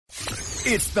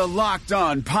It's the Locked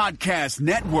On Podcast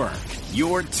Network,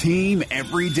 your team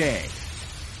every day.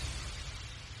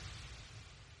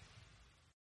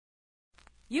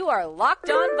 You are Locked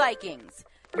On Vikings,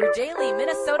 your daily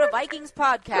Minnesota Vikings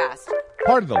podcast.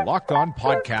 Part of the Locked On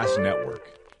Podcast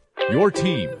Network, your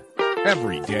team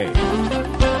every day.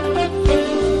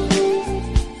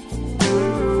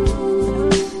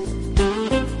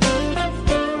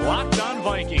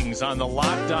 On the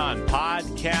Locked On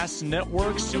Podcast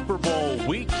Network, Super Bowl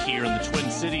week here in the Twin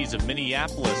Cities of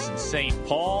Minneapolis and St.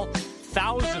 Paul.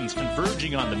 Thousands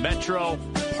converging on the metro,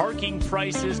 parking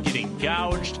prices getting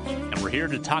gouged, and we're here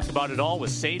to talk about it all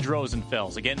with Sage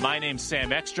Rosenfels. Again, my name's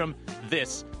Sam Ekstrom.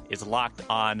 This is Locked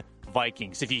On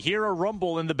Vikings. If you hear a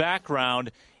rumble in the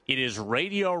background, it is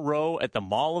Radio Row at the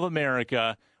Mall of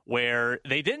America, where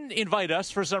they didn't invite us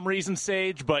for some reason,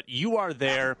 Sage, but you are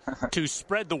there to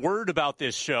spread the word about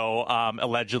this show,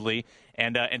 allegedly,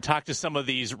 and talk to some of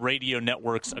these radio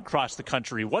networks across the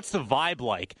country. What's the vibe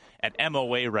like at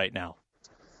MOA right now?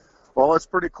 Well, it's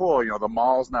pretty cool. You know, the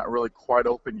mall's not really quite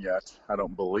open yet, I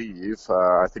don't believe.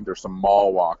 I think there's some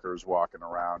mall walkers walking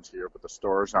around here, but the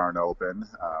stores aren't open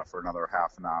for another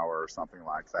half an hour or something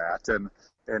like that.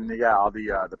 And yeah, all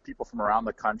the people from around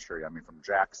the country, I mean, from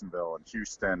Jacksonville and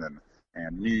Houston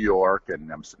and New York, and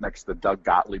I'm sitting next to the Doug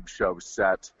Gottlieb show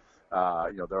set.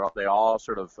 You know, they all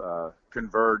sort of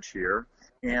converge here.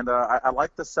 And I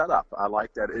like the setup. I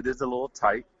like that it is a little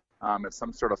tight. It's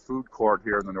some sort of food court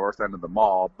here in the north end of the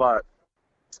mall, but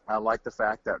I like the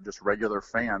fact that just regular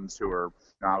fans who are,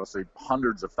 you know, obviously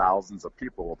hundreds of thousands of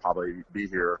people will probably be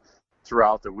here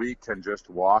throughout the week can just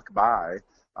walk by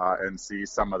and see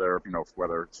some of their, you know,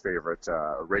 whether it's favorite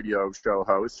radio show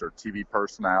hosts or TV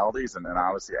personalities and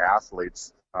obviously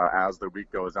athletes as the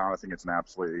week goes on. I think it's an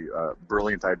absolutely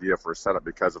brilliant idea for a setup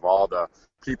because of all the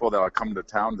people that are coming to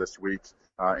town this week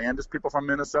and just people from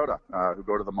Minnesota who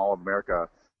go to the Mall of America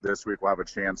this week will have a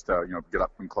chance to, you know, get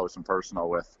up and close and personal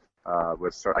with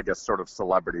I guess sort of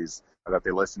celebrities that they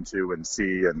listen to and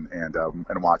see and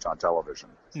watch on television.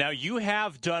 Now, you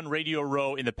have done Radio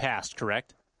Row in the past,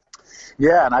 correct?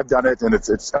 Yeah, and I've done it, and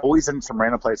it's always in some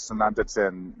random places. Sometimes it's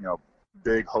in, you know,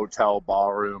 big hotel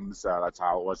ballrooms. That's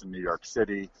how it was in New York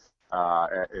City.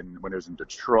 And when it was in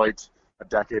Detroit a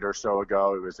decade or so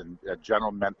ago, it was in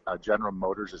General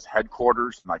Motors'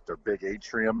 headquarters, like their big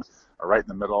atrium, right in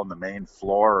the middle on the main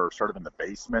floor, or sort of in the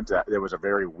basement. It was a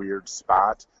very weird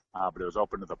spot, but it was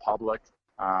open to the public.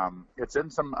 It's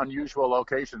in some unusual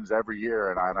locations every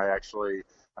year, and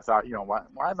I thought, you know,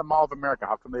 why the Mall of America?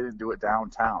 How come they didn't do it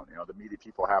downtown? You know, the media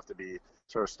people have to be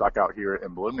sort of stuck out here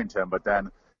in Bloomington, but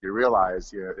then you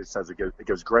realize, you know, it says it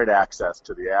gives great access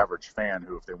to the average fan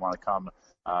who, if they want to come,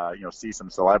 you know, see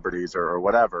some celebrities or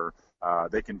whatever,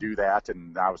 they can do that,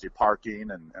 and obviously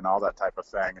parking and all that type of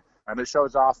thing. And it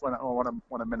shows off one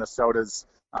of Minnesota's,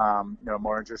 you know,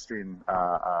 more interesting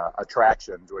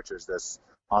attractions, which is this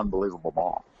unbelievable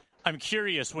mall. I'm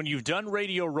curious, when you've done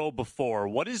Radio Row before,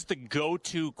 what is the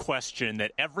go-to question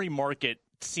that every market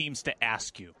seems to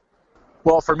ask you?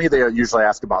 Well, for me, they usually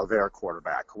ask about their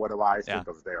quarterback. What do I think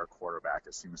of their quarterback?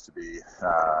 It seems to be,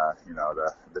 you know,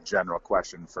 the general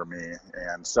question for me.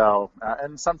 And so,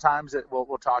 and sometimes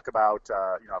we'll talk about,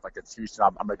 you know, like it's Houston.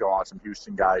 I'm going to go on some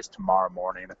Houston guys tomorrow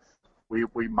morning.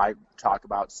 We might talk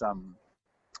about some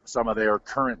of their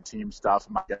current team stuff.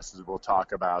 My guess is we'll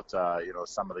talk about, you know,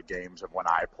 some of the games of when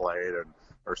I played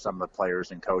or some of the players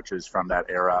and coaches from that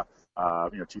era.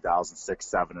 You know, 2006,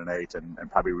 7, and 8,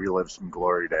 and probably relive some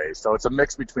glory days. So it's a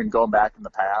mix between going back in the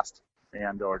past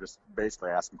and or just basically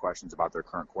asking questions about their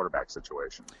current quarterback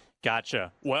situation.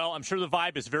 Gotcha. Well, I'm sure the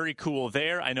vibe is very cool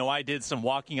there. I know I did some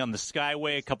walking on the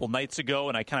Skyway a couple nights ago,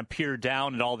 and I kind of peered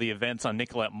down at all the events on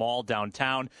Nicollet Mall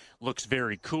downtown. Looks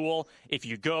very cool. If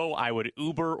you go, I would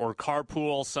Uber or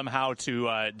carpool somehow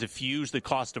to diffuse the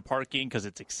cost of parking because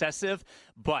it's excessive.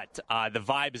 But the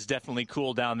vibe is definitely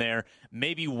cool down there.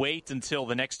 Maybe wait until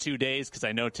the next 2 days because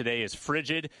I know today is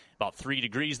frigid, about 3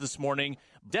 degrees this morning.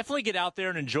 Definitely get out there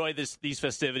and enjoy these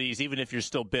festivities, even if you're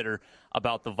still bitter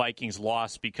about the Vikings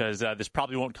loss, because this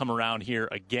probably won't come around here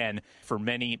again for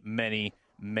many, many,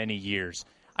 many years.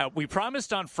 We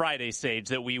promised on Friday, Sage,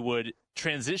 that we would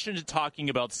transition to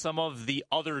talking about some of the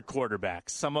other quarterbacks,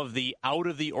 some of the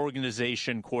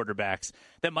out-of-the-organization quarterbacks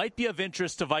that might be of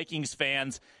interest to Vikings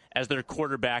fans as their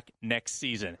quarterback next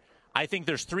season. I think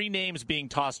there's 3 names being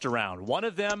tossed around. One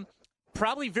of them,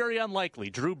 probably very unlikely,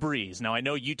 Drew Brees. Now, I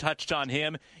know you touched on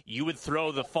him. You would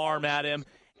throw the farm at him.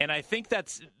 And I think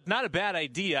that's not a bad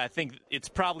idea. I think it's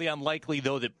probably unlikely,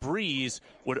 though, that Brees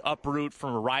would uproot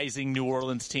from a rising New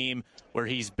Orleans team where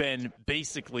he's been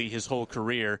basically his whole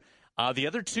career. The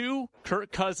other 2,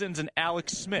 Kirk Cousins and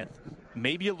Alex Smith.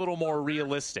 maybe a little more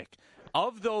realistic.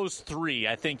 Of those three,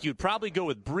 I think you'd probably go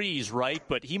with Breeze, right?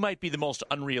 But he might be the most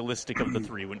unrealistic of the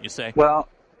three, wouldn't you say? Well,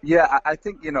 yeah, I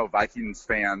think, Vikings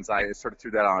fans, I sort of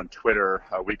threw that on Twitter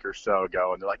a week or so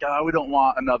ago, and they're like, we don't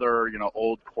want another,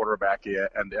 old quarterback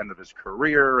at the end of his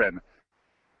career,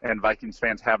 and Vikings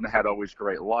fans haven't had always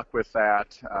great luck with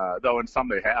that, though in some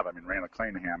they have. I mean, Randall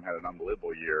Cunningham had an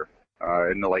unbelievable year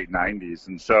in the late 90s,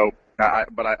 and so,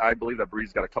 I believe that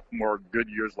Breeze got a couple more good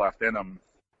years left in him.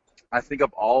 I think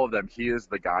of all of them, he is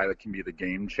the guy that can be the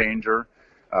game changer,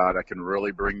 that can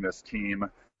really bring this team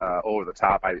over the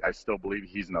top. I still believe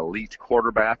he's an elite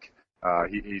quarterback.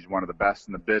 He's one of the best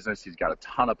in the business. He's got a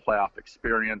ton of playoff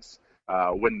experience.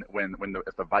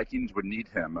 If the Vikings would need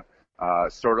him,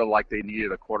 sort of like they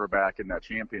needed a quarterback in that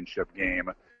championship game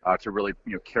to really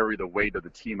carry the weight of the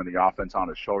team and the offense on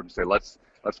his shoulders and say,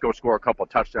 let's go score a couple of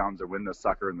touchdowns and win this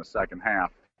sucker in the second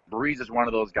half. Breeze is one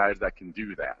of those guys that can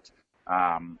do that.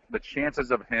 The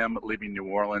chances of him leaving New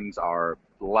Orleans are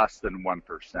less than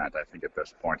 1%, I think, at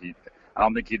this point. I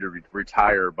don't think he'd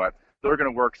retire, but they're going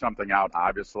to work something out,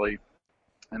 obviously.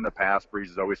 In the past, Breeze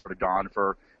has always sort of gone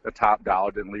for the top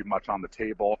dollar, didn't leave much on the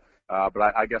table,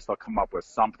 but I guess they'll come up with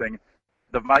something.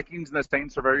 The Vikings and the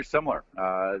Saints are very similar.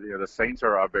 The Saints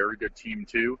are a very good team,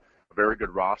 too, a very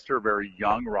good roster, a very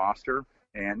young roster.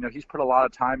 And he's put a lot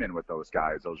of time in with those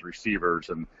guys, those receivers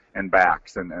and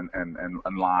backs and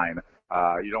line.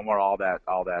 You don't want all that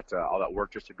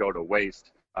work just to go to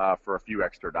waste for a few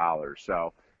extra dollars.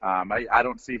 So I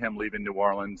don't see him leaving New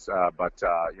Orleans, but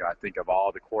I think of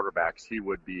all the quarterbacks, he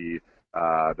would be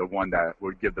the one that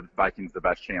would give the Vikings the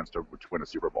best chance to win a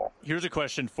Super Bowl. Here's a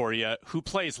question for you: who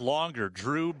plays longer,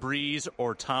 Drew Brees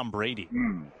or Tom Brady?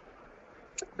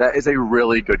 That is a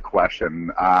really good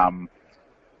question.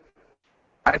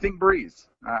 I think Breeze.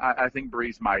 I think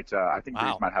Breeze might.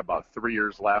 Breeze might have about 3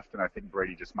 years left, and I think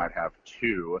Brady just might have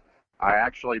 2. I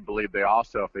actually believe they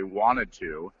also, if they wanted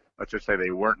to, let's just say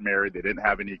they weren't married, they didn't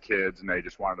have any kids, and they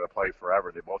just wanted to play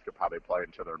forever, they both could probably play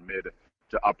until their mid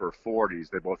to upper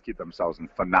 40s. They both keep themselves in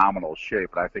phenomenal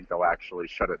shape, but I think they'll actually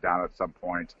shut it down at some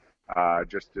point,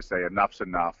 just to say enough's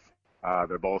enough.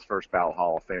 They're both first ballot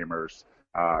Hall of Famers.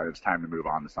 It's time to move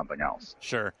on to something else.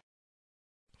 Sure.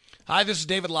 Hi, this is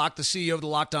David Locke, the CEO of the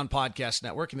Locked On Podcast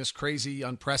Network. In this crazy,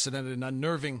 unprecedented, and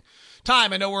unnerving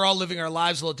time, I know we're all living our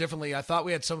lives a little differently. I thought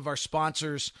we had some of our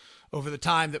sponsors over the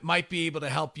time that might be able to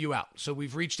help you out. So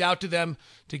we've reached out to them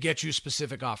to get you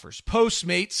specific offers.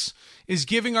 Postmates is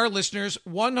giving our listeners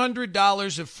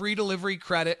 $100 of free delivery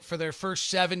credit for their first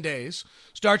 7 days.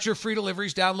 Start your free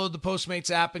deliveries, download the Postmates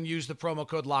app, and use the promo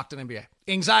code LOCKEDONNBA.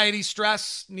 Anxiety,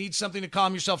 stress, need something to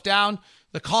calm yourself down?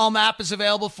 The Calm app is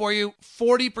available for you.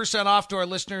 40% off to our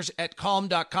listeners at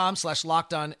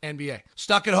calm.com/LockedOnNBA.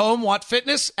 Stuck at home, want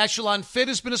fitness? Echelon Fit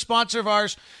has been a sponsor of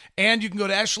ours, and you can go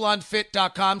to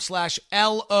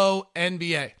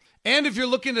echelonfit.com/LONBA. And if you're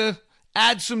looking to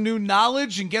add some new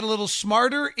knowledge and get a little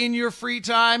smarter in your free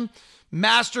time,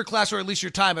 Masterclass, or at least your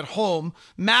time at home,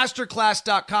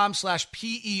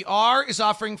 masterclass.com/PER is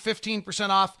offering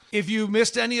 15% off. If you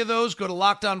missed any of those, go to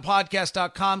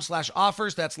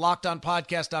lockedonpodcast.com/offers. That's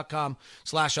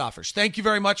lockedonpodcast.com/offers. Thank you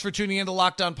very much for tuning into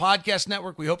Locked On Podcast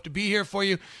Network. We hope to be here for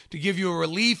you to give you a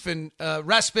relief and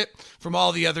respite from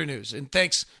all the other news. And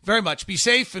thanks very much. Be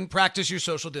safe and practice your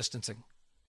social distancing.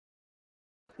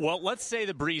 Well, let's say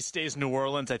the Breeze stays in New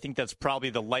Orleans. I think that's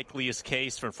probably the likeliest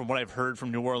case from what I've heard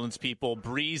from New Orleans people.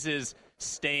 Breeze's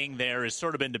staying there has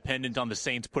sort of been dependent on the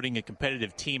Saints putting a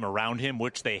competitive team around him,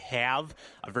 which they have,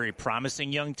 a very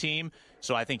promising young team.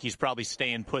 So I think he's probably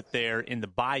staying put there in the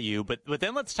Bayou. But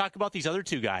then let's talk about these other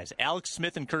two guys, Alex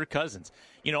Smith and Kirk Cousins.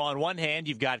 On one hand,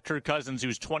 you've got Kirk Cousins,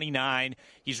 who's 29.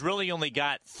 He's really only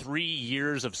got 3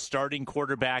 years of starting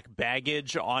quarterback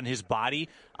baggage on his body.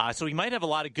 So he might have a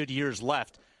lot of good years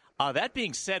left. That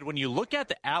being said, when you look at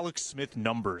the Alex Smith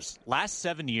numbers, last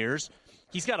 7 years,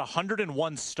 he's got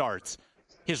 101 starts.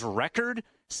 His record,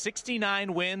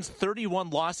 69 wins,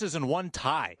 31 losses, and 1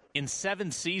 tie in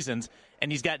 7 seasons.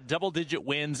 And he's got double-digit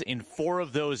wins in 4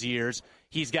 of those years.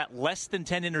 He's got less than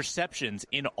 10 interceptions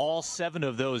in all 7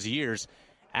 of those years.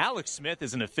 Alex Smith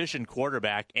is an efficient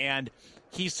quarterback, and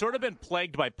he's sort of been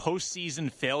plagued by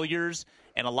postseason failures,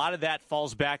 and a lot of that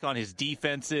falls back on his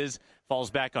defenses, falls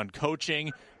back on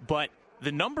coaching, but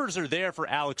the numbers are there for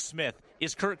Alex Smith.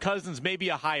 Is Kirk Cousins maybe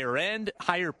a higher end,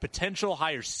 higher potential,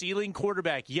 higher ceiling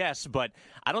quarterback? Yes, but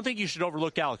I don't think you should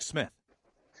overlook Alex Smith.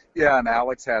 Yeah, and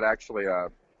Alex had actually a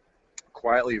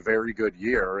quietly very good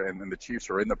year, and the Chiefs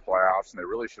are in the playoffs, and they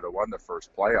really should have won the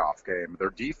first playoff game. Their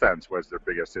defense was their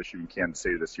biggest issue in Kansas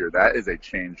City this year. That is a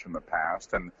change from the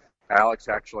past, and Alex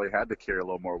actually had to carry a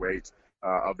little more weight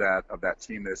of that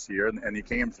team this year, and he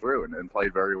came through and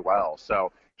played very well.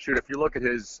 So, if you look at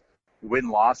his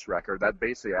win-loss record, that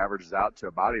basically averages out to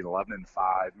about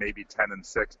 11-5, maybe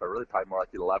 10-6, but really probably more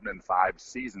like 11-5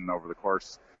 season over the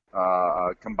course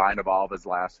combined of all of his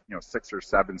last 6 or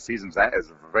 7 seasons. That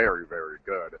is very, very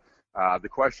good. The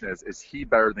question is he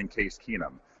better than Case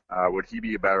Keenum? Would he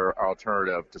be a better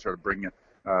alternative to sort of bring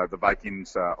the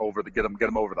Vikings get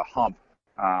them over the hump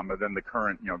than the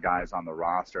current guys on the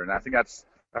roster? And I think that's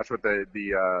what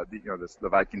the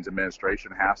Vikings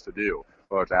administration has to do.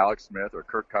 Whether it's Alex Smith or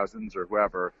Kirk Cousins or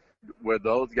whoever, would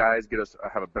those guys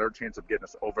have a better chance of getting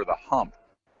us over the hump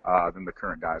than the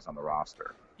current guys on the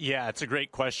roster? Yeah, it's a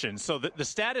great question. So the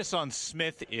status on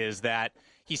Smith is that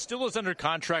he still is under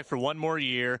contract for 1 more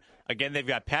year. Again, they've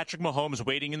got Patrick Mahomes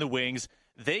waiting in the wings.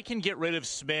 They can get rid of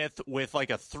Smith with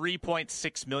like a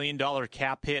 $3.6 million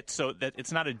cap hit, so that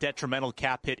it's not a detrimental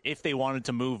cap hit if they wanted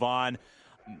to move on.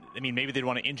 I mean, maybe they'd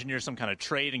want to engineer some kind of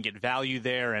trade and get value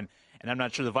there, and I'm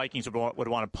not sure the Vikings would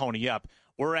want to pony up.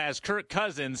 Whereas Kirk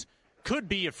Cousins could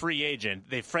be a free agent.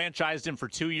 They franchised him for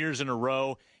 2 years in a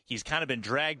row. He's kind of been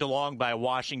dragged along by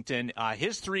Washington.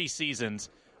 His 3 seasons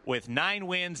with 9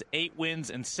 wins, 8 wins,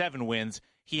 and 7 wins,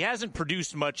 he hasn't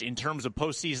produced much in terms of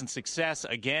postseason success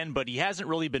again, but he hasn't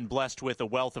really been blessed with a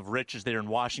wealth of riches there in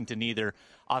Washington either.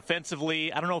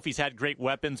 Offensively, I don't know if he's had great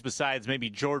weapons besides maybe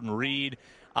Jordan Reed.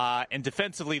 And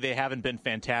defensively, they haven't been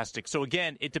fantastic. So,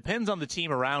 again, it depends on the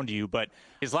team around you. But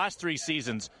his last 3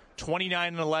 seasons,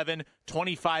 29-11,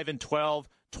 25-12,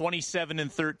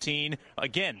 27-13.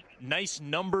 Again, nice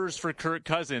numbers for Kirk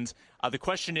Cousins. The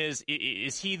question is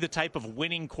he the type of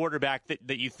winning quarterback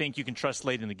that you think you can trust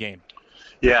late in the game?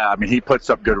 Yeah, I mean, he puts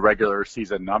up good regular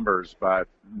season numbers, but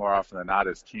more often than not,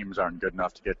 his teams aren't good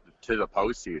enough to get to the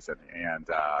postseason. And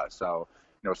so,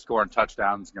 scoring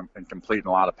touchdowns and completing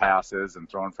a lot of passes and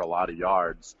throwing for a lot of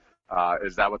yards.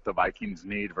 Is that what the Vikings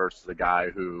need versus a guy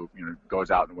who, goes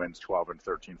out and wins 12 and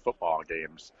 13 football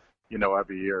games,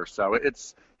 every year? So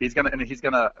he's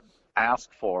gonna ask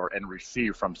for and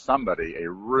receive from somebody a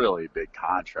really big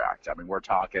contract. I mean, we're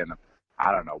talking,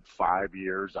 5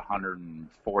 years,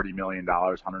 $140 million,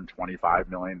 $125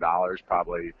 million,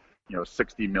 probably,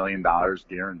 $60 million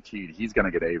guaranteed. He's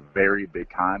going to get a very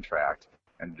big contract.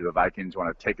 And do the Vikings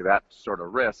want to take that sort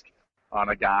of risk on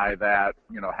a guy that,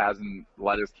 hasn't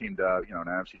led his team to, an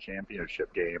NFC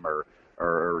championship game or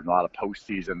a lot of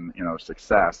postseason,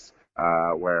 success,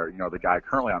 where, the guy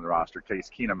currently on the roster,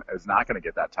 Case Keenum, is not going to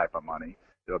get that type of money.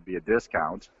 It'll be a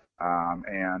discount,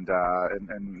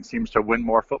 and seems to win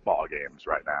more football games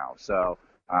right now. So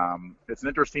it's an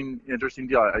interesting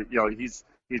deal. He's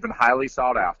been highly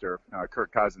sought after,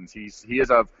 Kirk Cousins. He is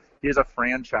a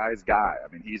franchise guy.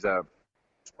 I mean, he's a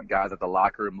guy that the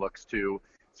locker room looks to.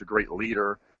 He's a great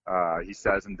leader. He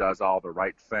says and does all the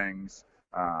right things.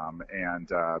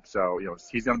 So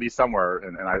he's going to be somewhere.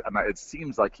 And it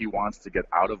seems like he wants to get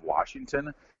out of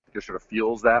Washington. He just sort of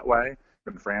feels that way.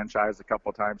 Been franchised a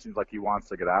couple of times. Seems like he wants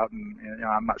to get out. And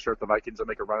I'm not sure if the Vikings will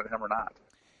make a run at him or not.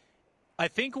 I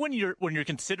think when you're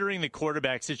considering the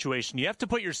quarterback situation, you have to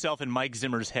put yourself in Mike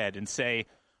Zimmer's head and say,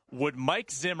 would Mike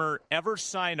Zimmer ever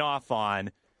sign off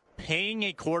on paying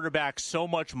a quarterback so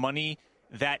much money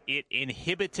that it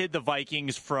inhibited the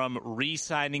Vikings from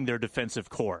re-signing their defensive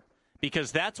core?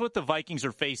 Because that's what the Vikings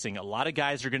are facing. A lot of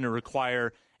guys are going to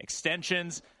require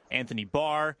extensions. Anthony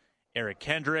Barr, Eric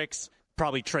Kendricks,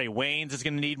 probably Trey Waynes is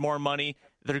going to need more money.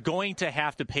 They're going to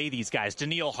have to pay these guys.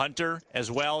 Daniil Hunter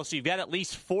as well. So you've got at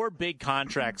least 4 big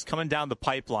contracts coming down the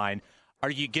pipeline.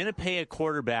 Are you going to pay a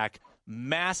quarterback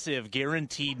massive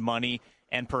guaranteed money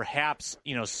and perhaps,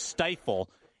 stifle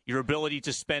your ability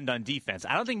to spend on defense?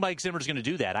 I don't think Mike Zimmer's going to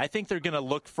do that. I think they're going to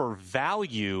look for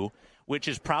value, which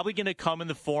is probably going to come in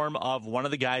the form of one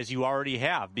of the guys you already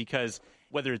have, because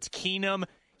whether it's Keenum,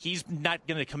 he's not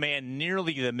going to command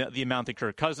nearly the amount that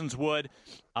Kirk Cousins would.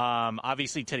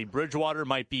 Obviously, Teddy Bridgewater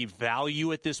might be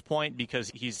value at this point because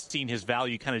he's seen his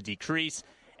value kind of decrease.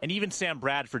 And even Sam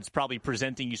Bradford's probably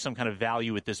presenting you some kind of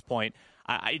value at this point.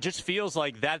 It just feels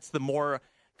like that's the more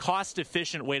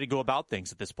cost-efficient way to go about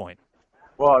things at this point.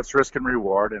 Well, it's risk and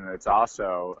reward, and it's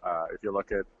also, if you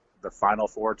look at the final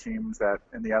 4 teams that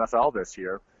in the NFL this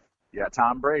year, you got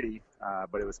Tom Brady,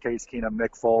 but it was Case Keenum,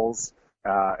 Nick Foles,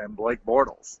 and Blake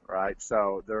Bortles, right?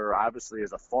 So there obviously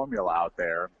is a formula out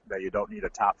there that you don't need a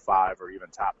top 5 or even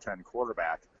top 10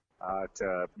 quarterback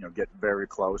to get very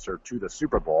close or to the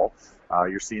Super Bowl.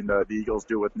 You're seeing the Eagles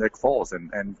do with Nick Foles,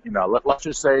 and let's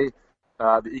just say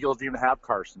the Eagles didn't even have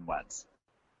Carson Wentz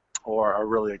or a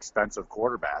really expensive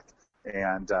quarterback,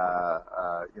 and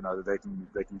they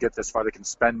can get this far. They can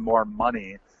spend more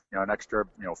money an extra,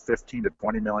 $15 to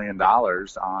 $20 million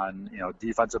on,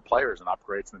 defensive players and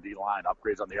upgrades in the D line,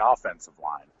 upgrades on the offensive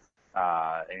line,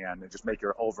 and just make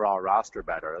your overall roster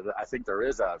better. I think there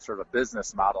is a sort of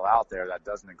business model out there that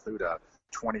doesn't include a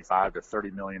 $25 to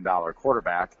 $30 million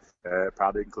quarterback. It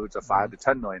probably includes a $5 to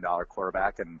 $10 million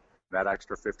quarterback, and that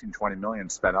extra 15, 20 million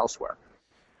spent elsewhere.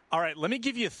 All right, let me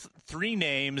give you three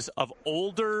names of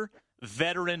older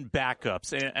veteran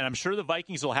backups, and I'm sure the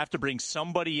Vikings will have to bring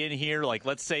somebody in here. Like,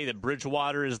 let's say that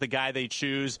Bridgewater is the guy they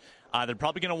choose. They're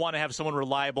probably going to want to have someone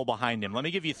reliable behind him. Let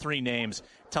me give you three names.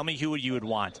 Tell me who you would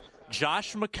want.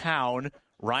 Josh McCown,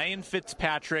 Ryan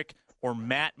Fitzpatrick, or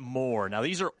Matt Moore. Now,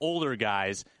 these are older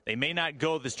guys. They may not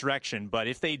go this direction, but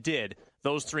if they did,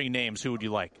 those three names, who would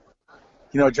you like?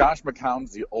 Josh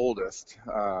McCown's the oldest,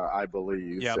 I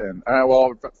believe. Yep. And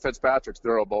Fitzpatrick's,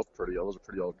 they're both pretty old. Those are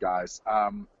pretty old guys.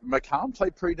 McCown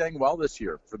played pretty dang well this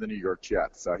year for the New York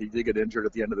Jets. He did get injured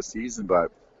at the end of the season,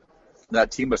 but that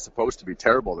team was supposed to be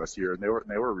terrible this year, and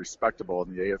they were respectable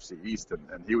in the AFC East,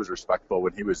 and he was respectable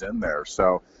when he was in there.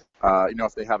 So,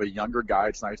 if they have a younger guy,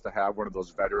 it's nice to have one of those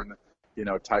veteran,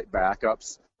 type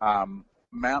backups.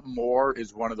 Matt Moore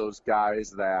is one of those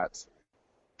guys that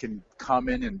can come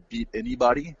in and beat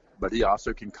anybody, but he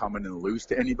also can come in and lose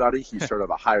to anybody. He's sort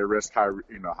of a high risk,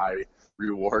 high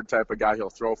reward type of guy. He'll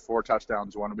throw 4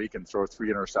 touchdowns one week and throw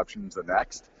 3 interceptions the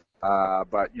next.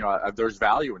 But there's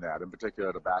value in that, in particular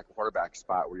at a quarterback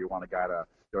spot where you want a guy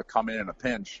to come in a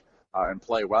pinch and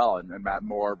play well. And Matt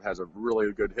Moore has a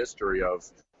really good history of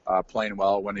playing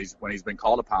well when he's been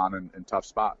called upon in tough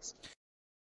spots.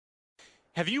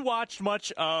 Have you watched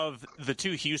much of the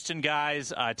two Houston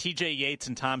guys, TJ Yates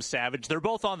and Tom Savage? They're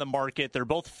both on the market. They're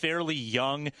both fairly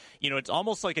young. It's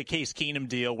almost like a Case Keenum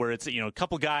deal where it's, a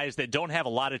couple guys that don't have a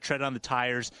lot of tread on the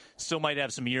tires, still might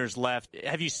have some years left.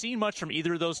 Have you seen much from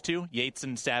either of those two, Yates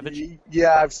and Savage?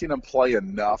 Yeah, I've seen them play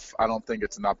enough. I don't think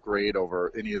it's an upgrade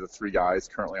over any of the three guys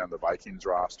currently on the Vikings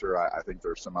roster. I think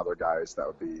there's some other guys that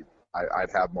would be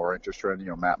I'd have more interest in,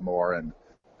 Matt Moore and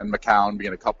McCown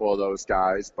being a couple of those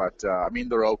guys, but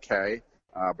they're okay.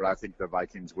 But I think the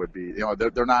Vikings would be,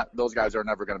 they're not; those guys are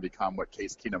never going to become what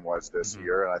Case Keenum was this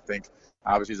year. And I think,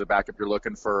 obviously, as a backup, you're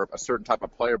looking for a certain type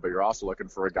of player, but you're also looking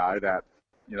for a guy that,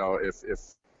 if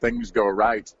things go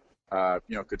right,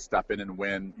 could step in and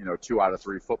win, 2 out of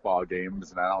 3 football games.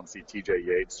 And I don't see TJ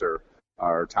Yates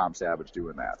or Tom Savage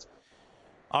doing that.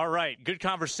 All right, good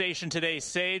conversation today,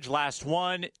 Sage. Last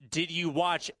one. Did you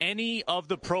watch any of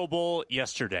the Pro Bowl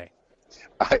yesterday?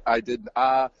 I did.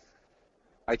 I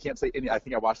can't say any. I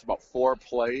think I watched about 4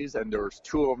 plays, and there was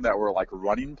 2 of them that were like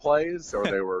running plays, or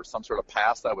they were some sort of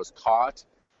pass that was caught,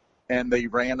 and they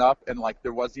ran up, and it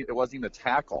wasn't even a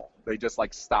tackle. They just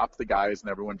stopped the guys,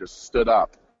 and everyone just stood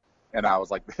up. And I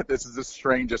was like, this is the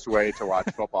strangest way to watch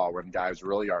football when guys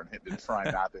really aren't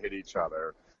trying not to hit each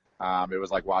other. It was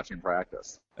like watching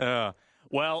practice.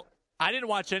 Well, I didn't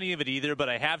watch any of it either, but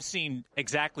I have seen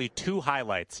exactly 2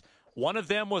 highlights. One of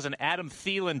them was an Adam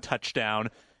Thielen touchdown.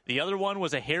 The other one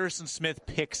was a Harrison Smith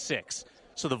pick 6.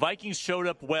 So the Vikings showed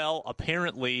up well,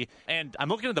 apparently. And I'm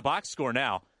looking at the box score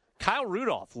now. Kyle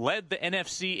Rudolph led the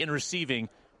NFC in receiving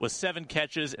with 7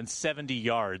 catches and 70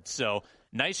 yards. So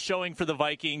nice showing for the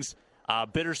Vikings.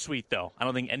 Bittersweet, though. I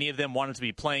don't think any of them wanted to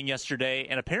be playing yesterday.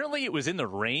 And apparently it was in the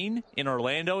rain in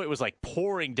Orlando. It was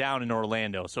pouring down in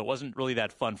Orlando, so it wasn't really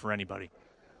that fun for anybody.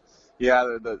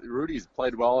 Yeah, the Rudy's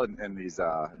played well in these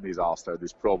All-Star,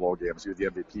 these Pro Bowl games. He was the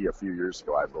MVP a few years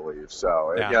ago, I believe.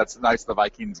 So, yeah, it's nice the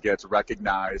Vikings get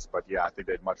recognized. But, yeah, I think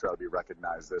they'd much rather be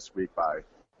recognized this week by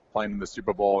playing in the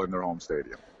Super Bowl in their home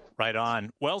stadium. Right on.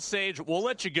 Well, Sage, we'll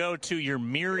let you go to your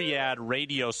myriad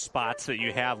radio spots that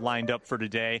you have lined up for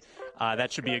today.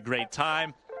 That should be a great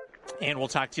time, and we'll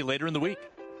talk to you later in the week.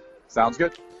 Sounds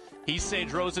good. He's Sage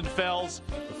Rosenfels,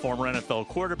 the former NFL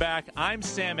quarterback. I'm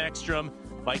Sam Ekstrom,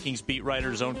 Vikings beat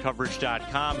writer,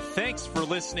 ZoneCoverage.com. Thanks for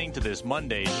listening to this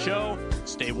Monday show.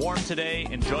 Stay warm today.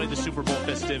 Enjoy the Super Bowl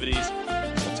festivities.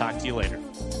 We'll talk to you later.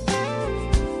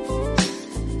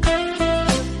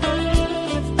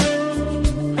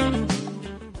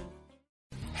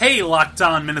 Hey, Locked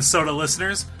On Minnesota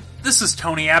listeners. This is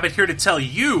Tony Abbott here to tell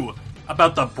you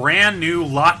about the brand new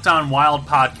Locked On Wild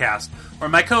podcast, where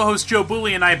my co-host Joe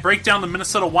Booley and I break down the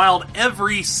Minnesota Wild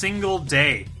every single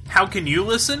day. How can you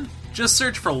listen? Just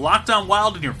search for Locked On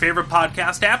Wild in your favorite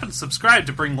podcast app and subscribe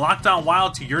to bring Locked On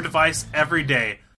Wild to your device every day.